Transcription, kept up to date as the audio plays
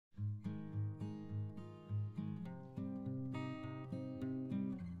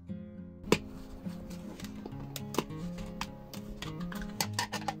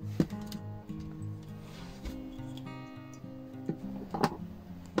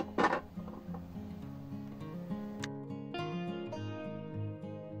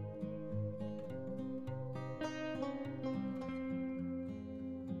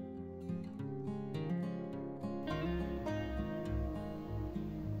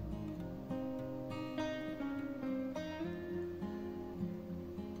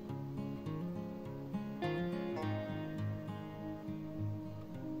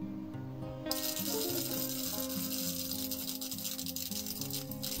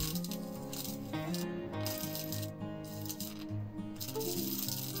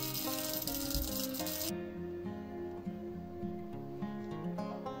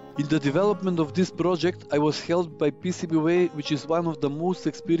In the development of this project, I was helped by PCBWay, which is one of the most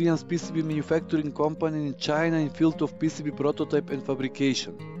experienced PCB manufacturing companies in China in field of PCB prototype and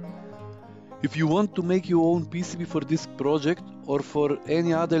fabrication. If you want to make your own PCB for this project or for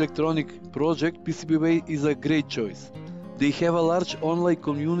any other electronic project, PCBWay is a great choice. They have a large online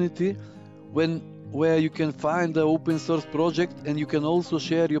community where you can find the open source project, and you can also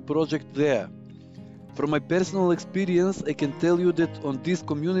share your project there. From my personal experience, I can tell you that on this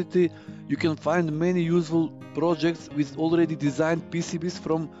community you can find many useful projects with already designed PCBs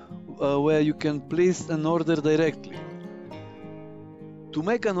from where you can place an order directly. To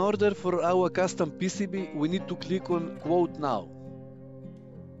make an order for our custom PCB, we need to click on Quote Now.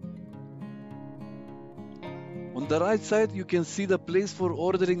 On the right side you can see the place for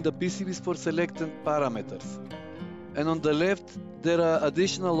ordering the PCBs for selected parameters. And on the left there are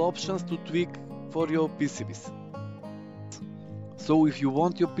additional options to tweak for your PCBs. So if you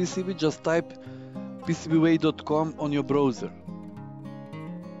want your PCB, just type PCBWay.com on your browser.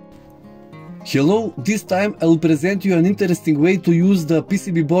 Hello, this time I'll present you an interesting way to use the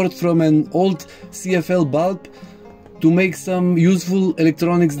PCB board from an old CFL bulb to make some useful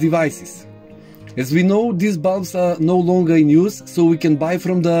electronics devices. As we know, these bulbs are no longer in use, so we can buy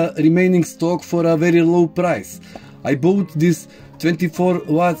from the remaining stock for a very low price. I bought this 24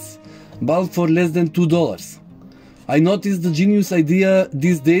 watts bulb for less than $2. I noticed the genius idea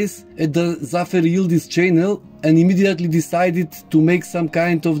these days at the Zafer Yildiz channel and immediately decided to make some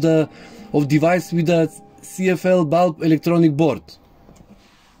kind of device with a CFL bulb electronic board.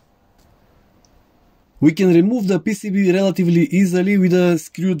 We can remove the PCB relatively easily with a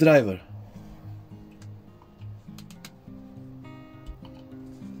screwdriver.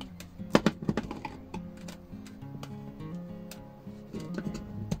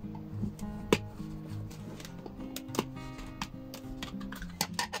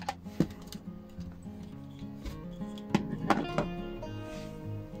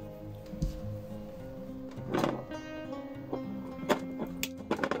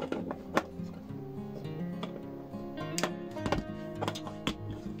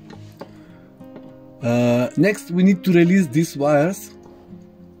 Next we need to release these wires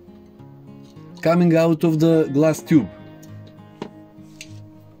coming out of the glass tube.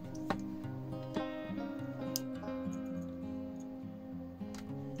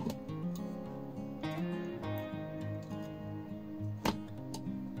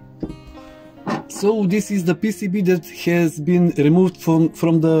 So this is the PCB that has been removed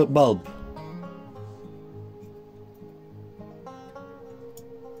from the bulb.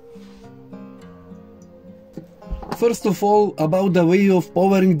 First of all, about the way of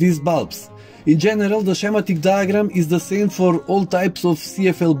powering these bulbs. In general, the schematic diagram is the same for all types of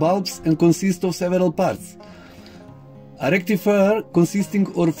CFL bulbs and consists of several parts. A rectifier consisting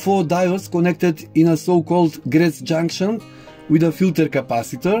of 4 diodes connected in a so-called Gretz junction with a filter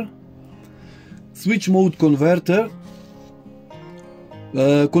capacitor, switch mode converter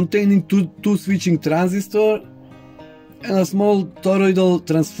containing two switching transistors, and a small toroidal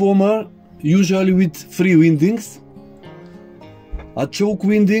transformer, usually with 3 windings, a choke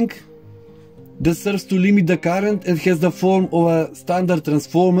winding that serves to limit the current and has the form of a standard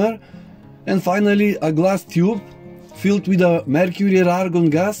transformer, and finally a glass tube filled with a mercury or argon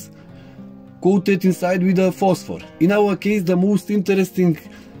gas coated inside with a phosphor. In our case, the most interesting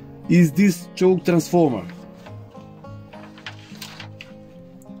is this choke transformer.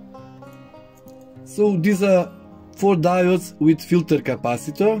 So these are 4 diodes with filter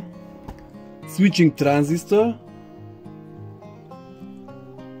capacitor, switching transistor,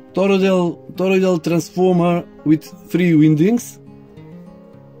 toroidal transformer with 3 windings,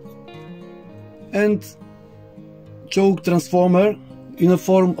 and choke transformer in the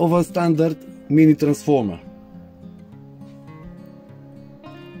form of a standard mini transformer.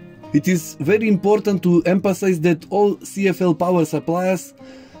 It is very important to emphasize that all CFL power supplies,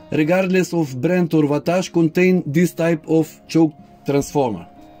 regardless of brand or wattage, contain this type of choke transformer.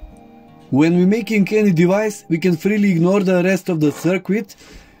 When we're making any device, we can freely ignore the rest of the circuit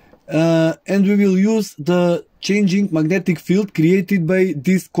and we will use the changing magnetic field created by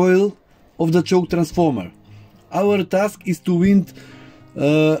this coil of the choke transformer. Our task is to wind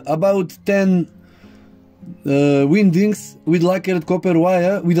about 10 windings with lacquered copper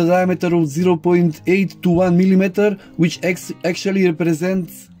wire with a diameter of 0.8 to 1 mm, which actually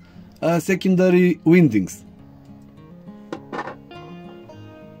represents secondary windings.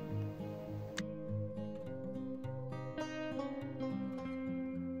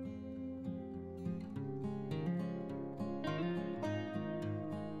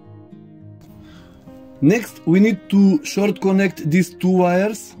 Next, we need to short connect these 2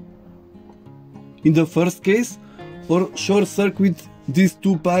 wires in the first case, or short circuit these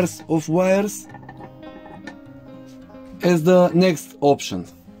two pairs of wires as the next option.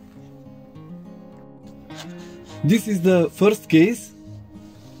 This is the first case,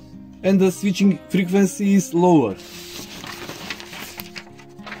 and the switching frequency is lower.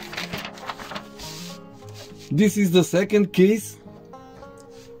 This is the second case,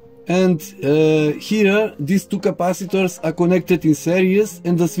 and here these two capacitors are connected in series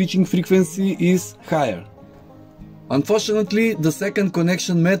and the switching frequency is higher. Unfortunately, the second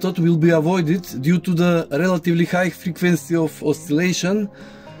connection method will be avoided due to the relatively high frequency of oscillation,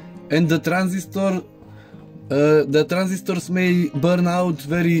 and the transistors may burn out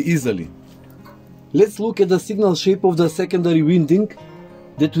very easily. Let's look at the signal shape of the secondary winding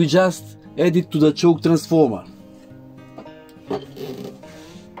that we just added to the choke transformer.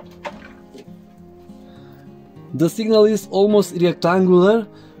 The signal is almost rectangular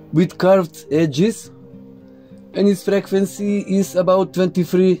with curved edges, and its frequency is about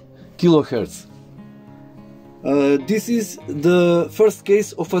 23 kHz. This is the first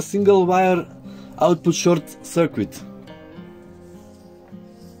case of a single wire output short circuit.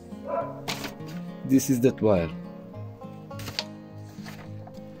 This is that wire.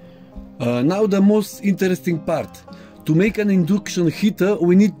 Now the most interesting part. To make an induction heater,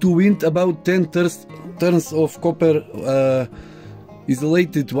 we need to wind about 10 turns of copper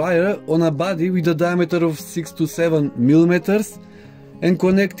isolated wire on a body with a diameter of 6 to 7 millimeters and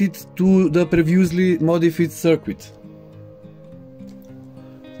connect it to the previously modified circuit.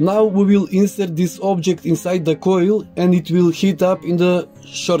 Now we will insert this object inside the coil and it will heat up in a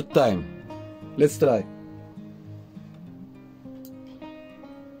short time. Let's try.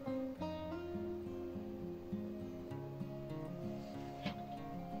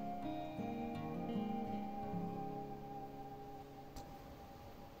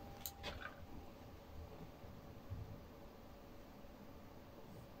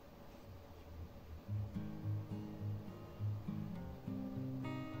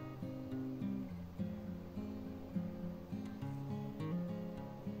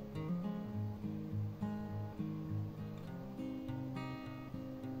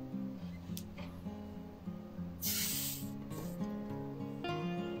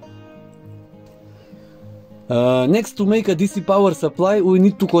 Next, to make a DC power supply, we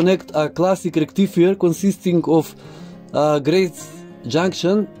need to connect a classic rectifier consisting of a gray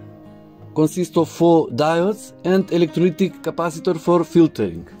junction, consists of 4 diodes, and electrolytic capacitor for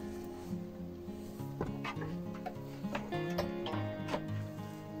filtering.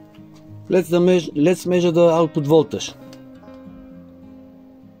 Let's measure the output voltage.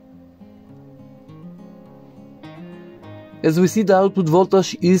 As we see, the output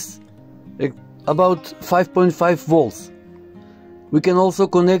voltage is about 5.5 volts. We can also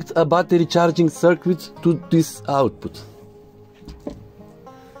connect a battery charging circuit to this output.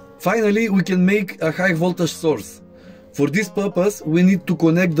 Finally, we can make a high voltage source. For this purpose, we need to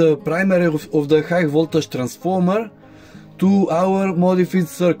connect the primary of the high voltage transformer to our modified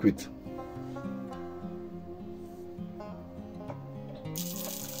circuit.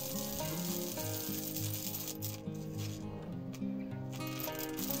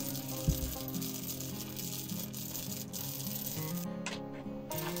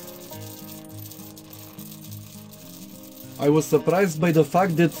 I was surprised by the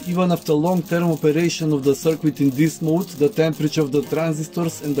fact that even after long-term operation of the circuit in this mode, the temperature of the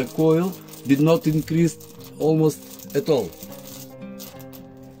transistors and the coil did not increase almost at all.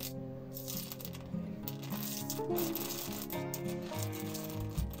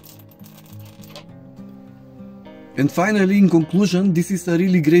 And finally, in conclusion, this is a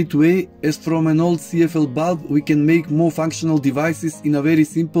really great way, as from an old CFL bulb we can make more functional devices in a very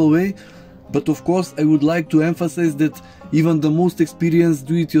simple way. But of course, I would like to emphasize that even the most experienced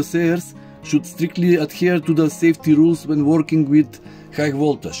do-it-yourselfers should strictly adhere to the safety rules when working with high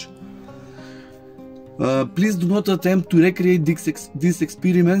voltage. Please do not attempt to recreate these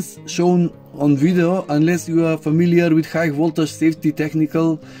experiments shown on video unless you are familiar with high voltage safety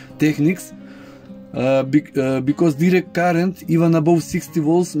techniques, because direct current, even above 60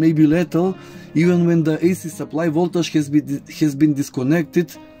 volts, may be lethal even when the AC supply voltage has been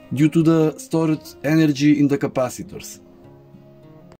disconnected due to the stored energy in the capacitors.